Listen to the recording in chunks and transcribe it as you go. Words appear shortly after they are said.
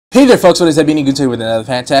Hey there folks, what is up? Beanie Good with another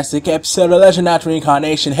fantastic episode of Legend Not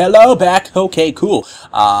Reincarnation. Hello back. Okay, cool.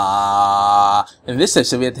 In this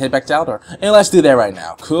episode we have to head back to Aldor. And let's do that right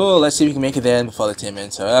now. Cool, let's see if we can make it there before the 10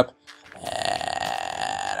 minutes are up.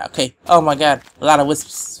 And okay. Oh my god, a lot of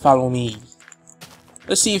wisps follow me.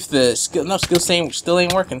 Let's see if the skills still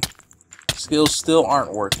ain't working. Skills still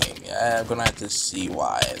aren't working. I'm gonna have to see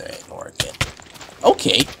why they ain't working.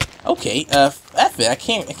 Okay, F it. I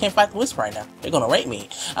can't fight the wisp right now. They're gonna rape me.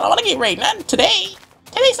 I don't wanna get raped. Not today.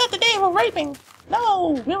 Today's not the day for raping.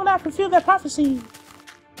 No, we will not fulfill that prophecy.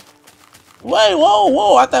 Wait,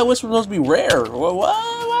 whoa! I thought wisp was supposed to be rare. What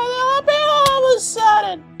happened all of a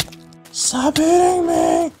sudden? Stop hitting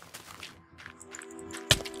me!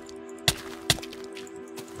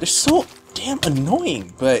 They're so damn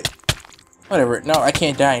annoying, but whatever. No, I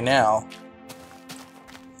can't die now.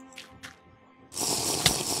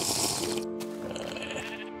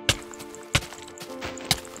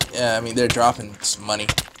 Yeah, I mean, they're dropping some money.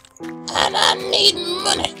 And I need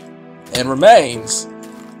money. And remains.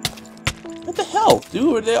 What the hell,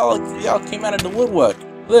 dude? They all came out of the woodwork.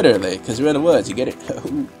 Literally, because we're in the woods, you get it?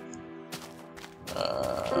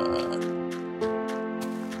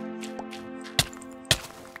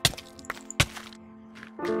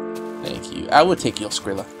 Thank you. I would take your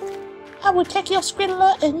Skrilla. I would take your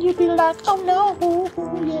Skrilla and you'd be like, oh no,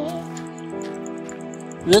 yeah.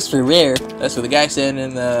 This for rare. That's what the guy said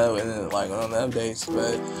in like on the updates,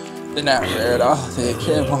 but they're not rare at all. They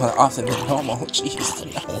kill more often than normal. Jeez.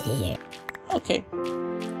 Okay.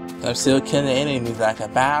 I'm still killing the enemies like a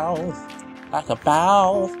boss. Like a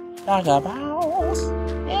boss. Like a boss.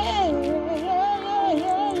 Yeah.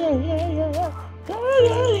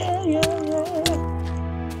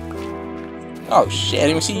 Oh shit, I didn't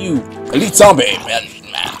even see you. Elite zombie, man.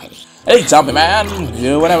 Elite zombie man,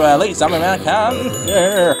 do whatever elite zombie man can.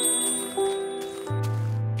 Yeah.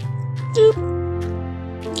 Do.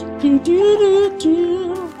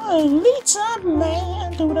 Elite zombie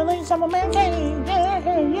man, do what elite zombie man can.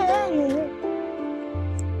 Yeah.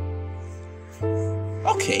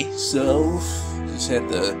 Okay, so just had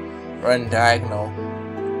to run diagonal.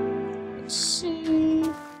 Let's see.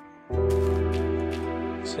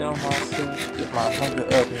 Sell myself, get my hunger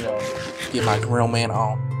up, you know, get my grill man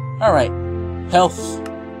on. Alright, health,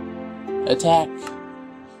 attack,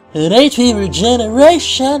 and HP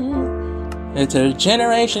regeneration. It's a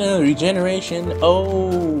regeneration,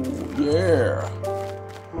 oh yeah.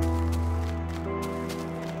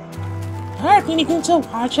 Alright, Beanie Good, so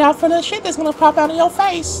watch out for the shit that's gonna pop out of your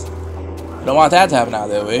face. We don't want that to happen out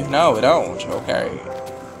there, we? No, we don't, okay.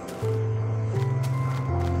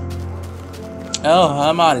 Oh,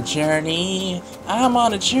 I'm on a journey. I'm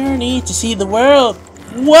on a journey to see the world.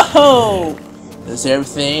 Whoa! There's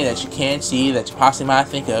everything that you can't see that you possibly might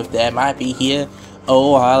think of that might be here.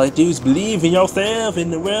 Oh, all I do is believe in yourself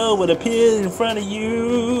and the world will appear in front of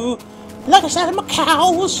you. Look, it's not my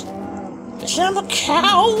cows. It's not my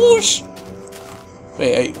cows.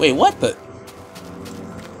 Wait, what the?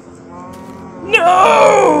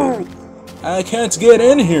 No! I can't get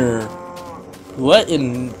in here. What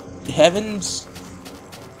in heavens?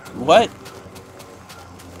 What?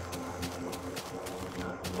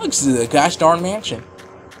 Look, this is a gosh darn mansion.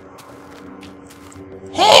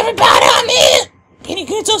 Hey everybody, I'm here! Beanie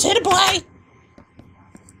Good's here to play!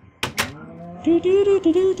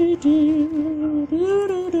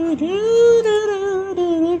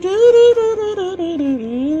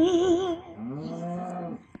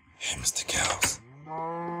 Hey, Mr. Cows.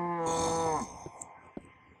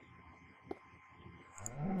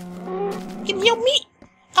 Give me your meat!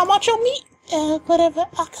 I want your meat! Whatever,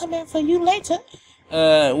 I'll come in for you later.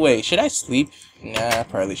 Wait, should I sleep? Nah, I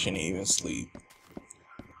probably shouldn't even sleep.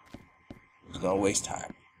 It's gonna waste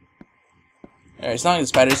time. Alright, as long as the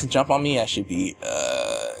spider doesn't jump on me, I should be,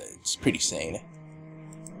 it's pretty sane.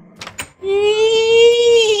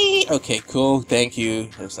 Okay, cool, thank you.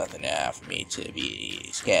 There's nothing now for me to be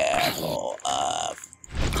scareful of.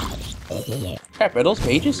 Crap, are those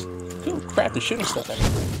mages? Cool, crap, they're shooting stuff at me.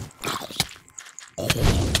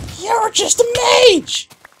 You're just a mage!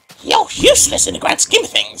 You're useless in the grand scheme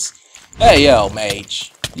of things. Hey, yo,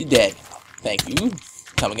 mage. You're dead. Thank you.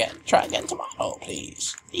 Come again. Try again tomorrow,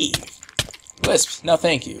 please. Leave. Wisp, no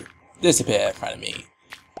thank you. Disappear in front of me.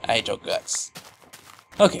 I hate your guts.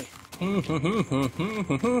 Okay.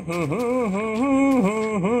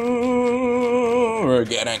 We're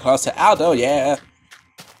getting close to Aldor, yeah.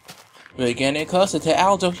 We're getting closer to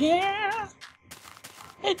Aldor, yeah.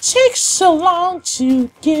 It takes so long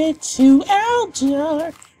to get to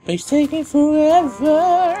Aldor. But it's taking forever.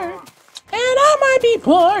 And I might be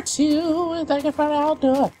bored too if I can find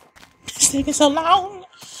Aldor. It's taking so long.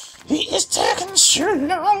 He is taking so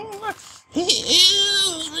long. He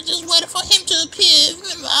is. We're just waiting for him to appear.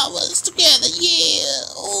 Remember I was together, yeah.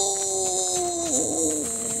 Ooh.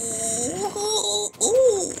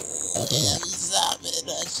 Damn zombie,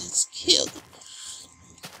 I just killed him.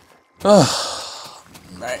 Oh,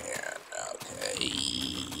 man.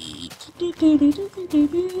 Okay. We're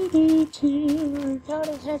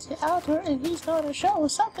gonna head to Aldor and he's gonna show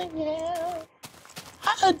us something, yeah.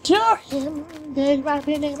 I adore him. Big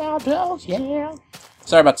rapping name Aldor, yeah.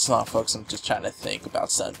 Sorry about the song, folks. I'm just trying to think about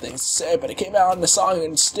some things to say, but it came out in the song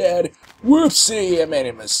instead. Whoopsie, I made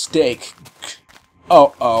a mistake.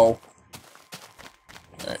 Oh.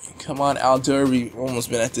 Alright, come on, Aldor. We've almost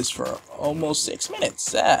been at this for almost 6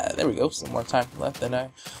 minutes. There we go. Some more time left than I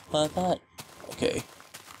thought. Okay.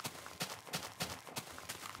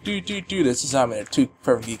 This is how I'm too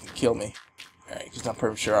perfect he can kill me. Alright, because I'm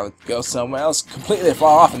pretty sure I would go somewhere else, completely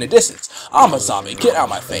fall off in the distance. I'm a zombie. Get out of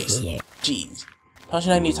my face. Jeez. Don't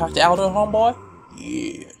you need to talk to Aldor, homeboy?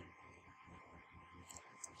 Yeah.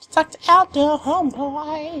 Talk to Aldor,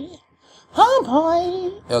 homeboy.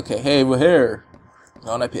 Homeboy. Okay, hey, we're here.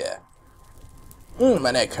 On up here.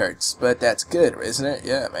 My neck hurts, but that's good, isn't it?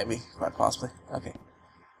 Yeah, maybe. Quite possibly. Okay.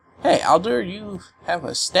 Hey, Aldor, you have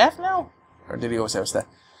a staff now? Or did he always have a staff?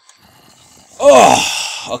 Oh,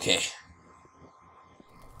 okay.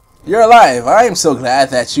 You're alive. I am so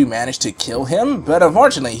glad that you managed to kill him, but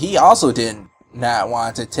unfortunately, he also did not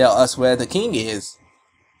want to tell us where the king is.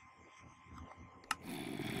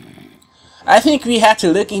 I think we have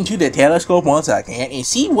to look into the telescope once again and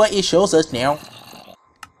see what it shows us now.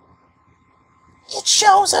 It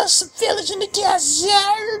shows us a village in the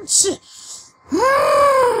desert.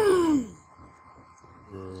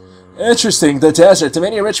 Interesting, the desert.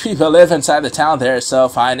 Many rich people live inside the town there, so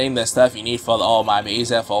finding the stuff you need for all my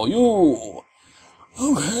bees for you.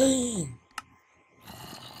 Okay.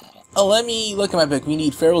 Oh, let me look at my book. We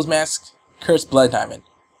need Pharaoh's Mask, Cursed Blood Diamond.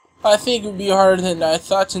 I think it would be harder than I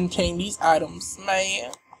thought to obtain these items,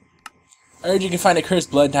 man. I heard you can find a Cursed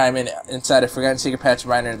Blood Diamond inside a forgotten secret patch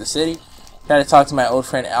right near the city. Gotta talk to my old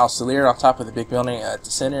friend Aldor on top of the big building at the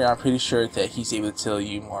center. I'm pretty sure that he's able to tell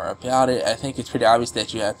you more about it. I think it's pretty obvious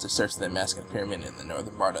that you have to search the mask and pyramid in the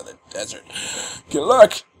northern part of the desert. Good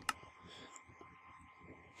luck!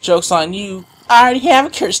 Joke's on you. I already have a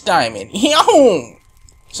cursed diamond.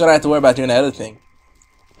 So I don't have to worry about doing the other thing.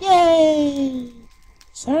 Yay!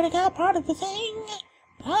 Sorta got part of the thing.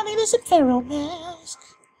 I need a Pharaoh mask.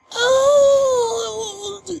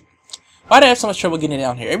 Oh! Why do I have so much trouble getting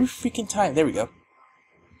down here? Every freaking time. There we go.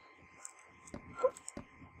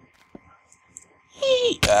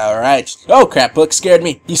 Alright. Oh crap, book scared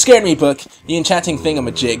me. You scared me, book. The enchanting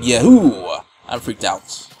thingamajig. Yahoo! I'm freaked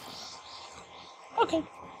out. Okay.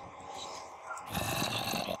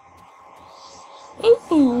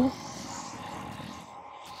 Ooh.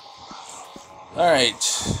 Alright.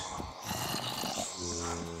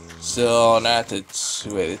 So, not to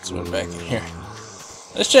wait, let's move back in here.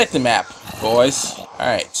 Let's check the map, boys.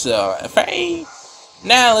 Alright, so if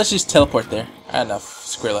let's just teleport there. I had enough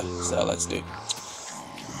Skrilla, so let's do it.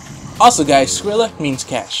 Also, guys, Skrilla means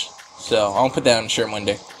cash. So, I'll put that on the shirt one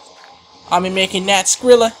day. I'll be making that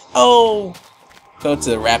Skrilla. Oh! Go to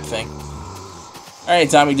the rap thing.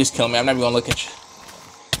 Alright, zombie, just kill me. I'm not even gonna look at you.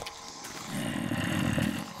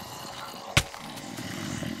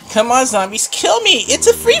 Come on, zombies, kill me! It's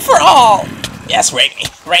a free-for-all! Yes, rape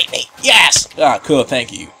me, yes! Ah, cool,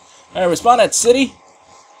 thank you. Alright, respond at city.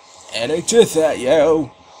 And I did that,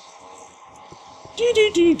 yo.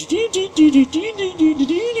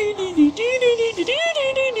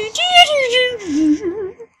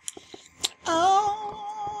 Oh,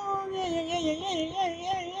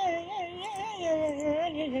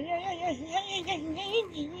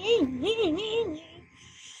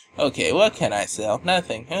 Okay, what can I sell?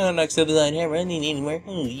 Nothing. I don't know except that I never running anywhere.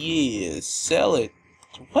 Oh yeah, sell it.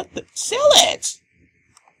 What the? Sell it!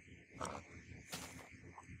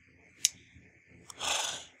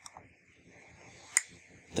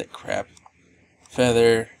 That crap.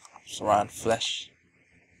 Feather, surround flesh.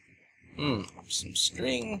 Some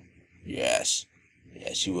string. Yes.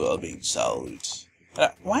 Yes, you will be sold.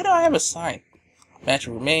 Why do I have a sign? Match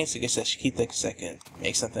remains. I guess I should keep that a second.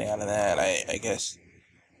 Make something out of that, I guess.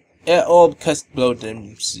 Yeah, old cust blow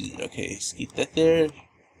them. Okay, let's keep that there.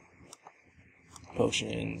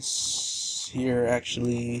 Potions here,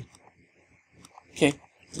 actually. Okay,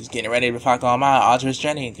 just getting ready to fuck all my Aldor's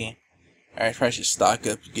journey again. Alright, probably should stock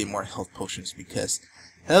up to get more health potions because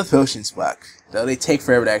health potions fuck. Though they take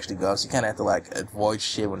forever to actually go, so you kind of have to like avoid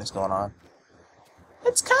shit when it's going on.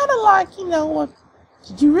 It's kind of like, you know,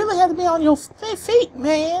 you really have to be on your feet,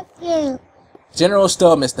 man. Yeah. General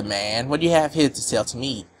store, Mr. Man. What do you have here to sell to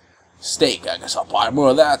me? Steak. I guess I'll buy more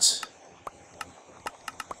of that.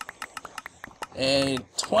 And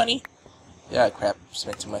 20? Yeah, crap.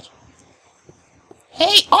 Spent too much.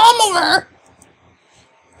 Hey, armorer!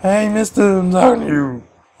 Hey, mister, I'm talking to you.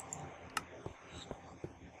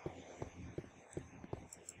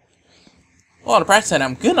 Well, on the bright side,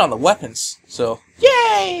 I'm good on the weapons, so...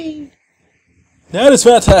 Yay! That is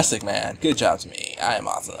fantastic, man. Good job to me. I am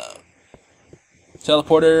awesome.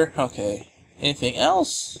 Teleporter. Okay. Anything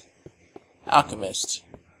else? Alchemist.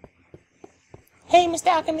 Hey, Mr.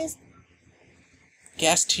 Alchemist.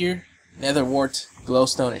 Gas tier. Nether wart.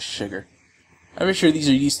 Glowstone and sugar. I'm pretty sure these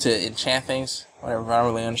are used to enchant things. Whatever, I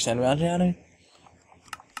don't really understand about it.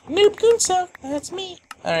 Noob Goonso, that's me.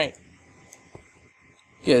 Alright.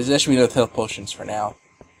 Yeah, there should be no health potions for now.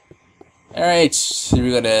 Alright, so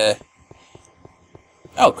we're gonna...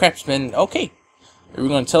 Oh, crap, it's been... Okay. We're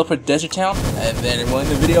gonna teleport to Desert Town, and then we'll end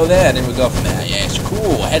the video there, and then we'll go from there. Yeah, it's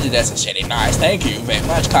cool. Head to Desert City. Nice, thank you very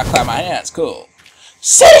much. Clap my hands. Cool.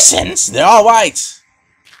 Citizens! They're all white!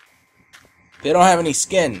 They don't have any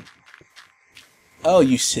skin. Oh,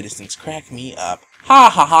 you citizens crack me up.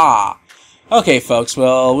 Ha ha ha! Okay, folks,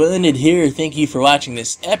 well, we'll end it here. Thank you for watching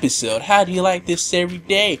this episode. How do you like this every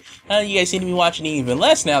day? I know you guys seem to be watching even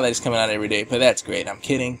less now that it's coming out every day, but that's great. I'm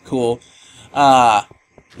kidding. Cool.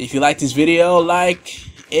 If you like this video, like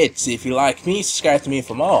it. If you like me, subscribe to me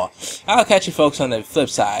for more. I'll catch you folks on the flip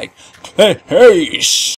side. Peace!